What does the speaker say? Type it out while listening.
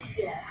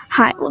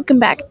Hi, welcome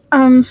back.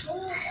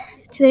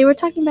 Today we're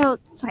talking about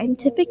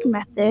scientific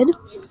method.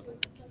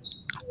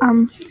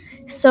 Um,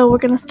 so we're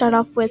gonna start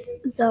off with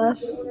the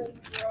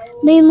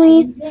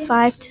mainly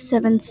 5 to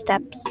 7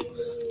 steps.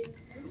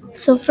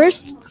 So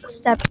first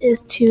step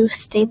is to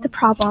state the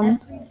problem.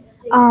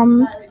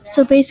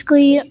 So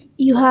basically,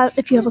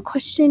 if you have a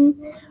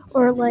question,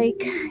 or like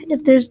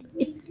if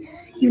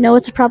you know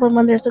it's a problem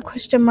when there's a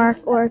question mark,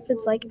 or if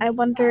it's like I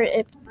wonder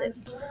if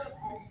this.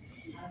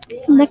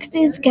 Next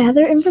is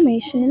gather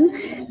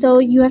information. So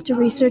you have to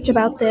research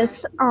about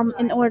this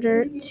in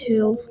order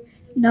to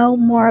know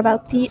more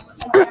about the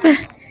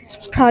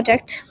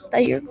project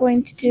that you're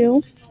going to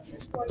do.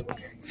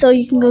 So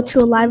you can go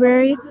to a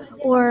library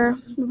or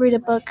read a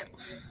book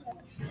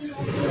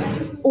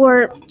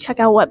or check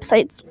out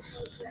websites.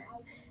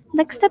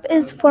 Next step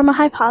is form a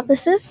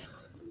hypothesis.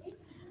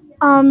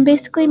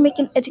 Basically, make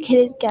an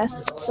educated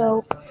guess.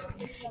 So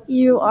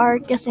you're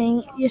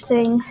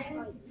saying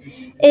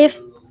if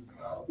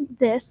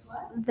this,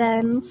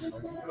 then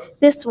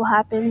this will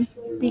happen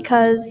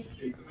because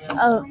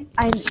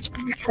I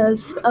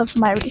because of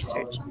my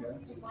research.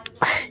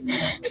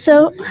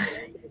 So,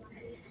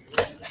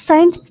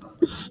 science.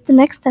 The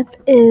next step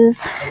is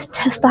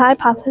test the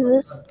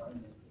hypothesis.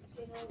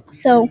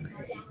 So,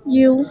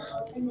 you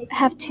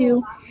have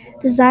to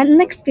design an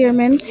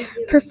experiment,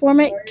 perform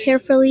it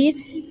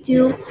carefully,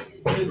 do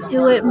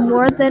it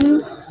more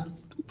than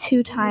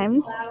 2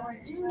 times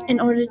in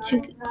order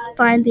to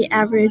find the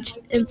average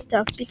and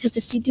stuff. Because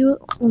if you do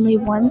it only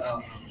once,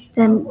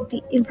 then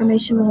the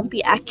information won't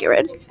be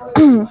accurate.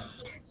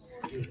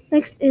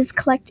 Next is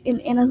collect and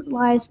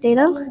analyze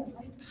data.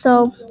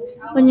 So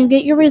when you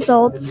get your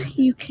results,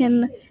 you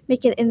can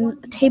make it in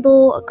a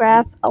table, a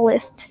graph, a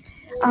list.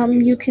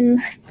 You can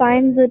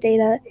find the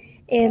data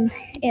and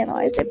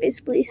analyze it.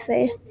 Basically,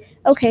 say,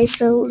 okay,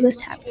 so this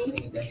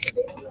happened.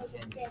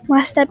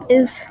 Last step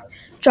is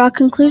draw a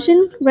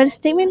conclusion. Write a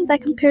statement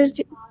that compares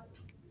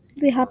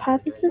the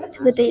hypothesis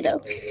to the data.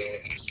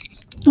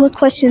 What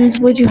questions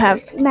would you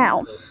have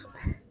now?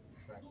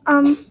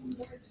 Um,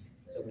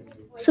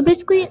 so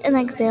basically, an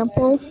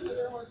example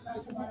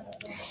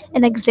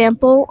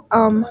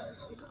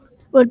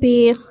would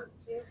be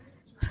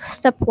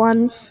step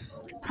one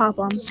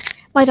problem.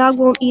 My dog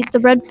won't eat the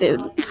red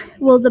food.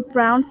 Will the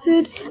brown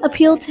food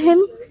appeal to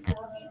him?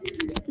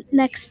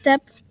 Next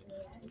step,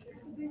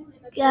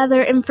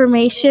 gather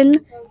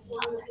information.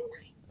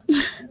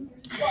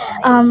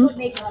 Um,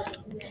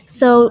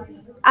 so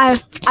I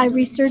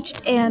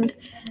researched, and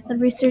the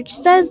research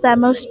says that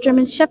most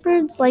German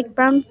shepherds like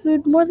brown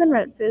food more than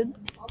red food.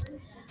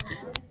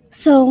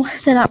 So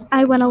then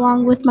I went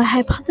along with my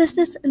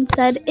hypothesis and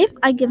said, if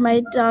I give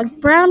my dog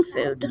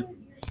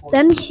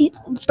then he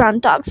brown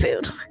dog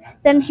food,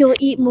 then he'll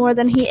eat more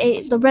than he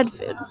ate the red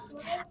food.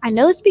 I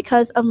know it's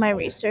because of my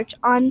research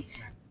on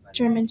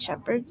German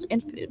shepherds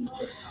and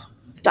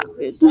dog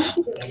food.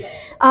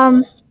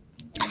 um,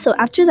 so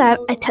after that,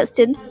 I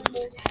tested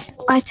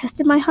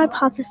my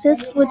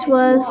hypothesis, which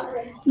was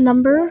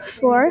number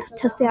 4,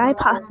 test the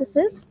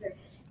hypothesis,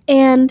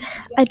 and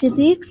I did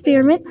the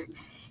experiment,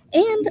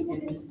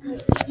 and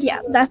yeah,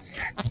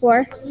 that's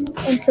 4.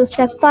 And so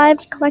step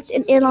 5, collect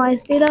and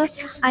analyze data.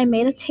 I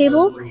made a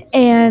table,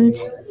 and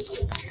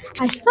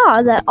I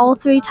saw that all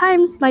 3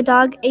 times my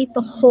dog ate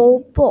the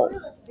whole bowl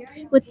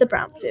with the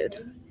brown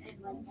food.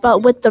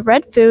 But with the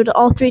red food,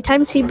 all 3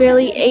 times he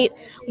barely ate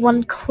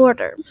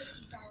 1/4.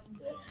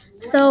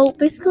 So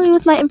basically,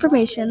 with my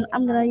information,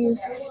 I'm gonna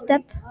use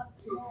step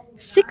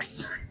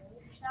 6,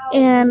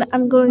 and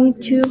I'm going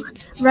to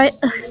write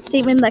a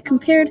statement that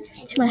compared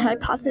to my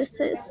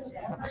hypothesis.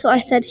 So I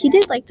said he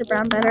did like the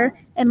brown better,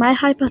 and my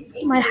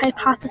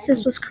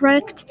hypothesis was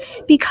correct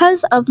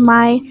because of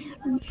my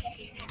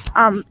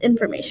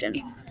information.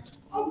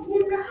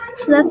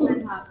 So that's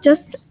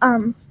just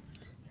an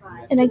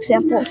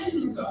example.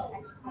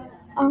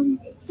 Um,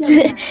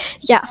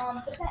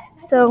 yeah.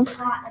 So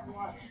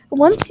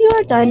once you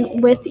are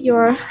done with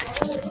your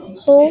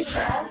whole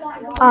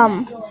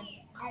um,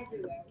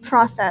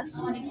 process,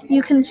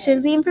 you can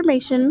share the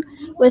information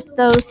with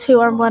those who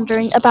are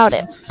wondering about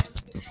it.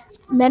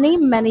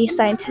 Many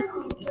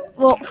scientists,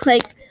 well,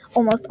 like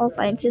almost all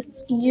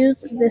scientists,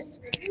 use this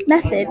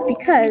method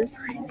because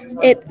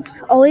it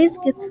always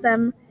gets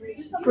them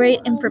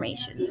great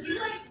information.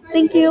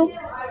 Thank you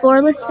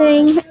for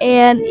listening,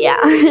 and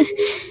yeah.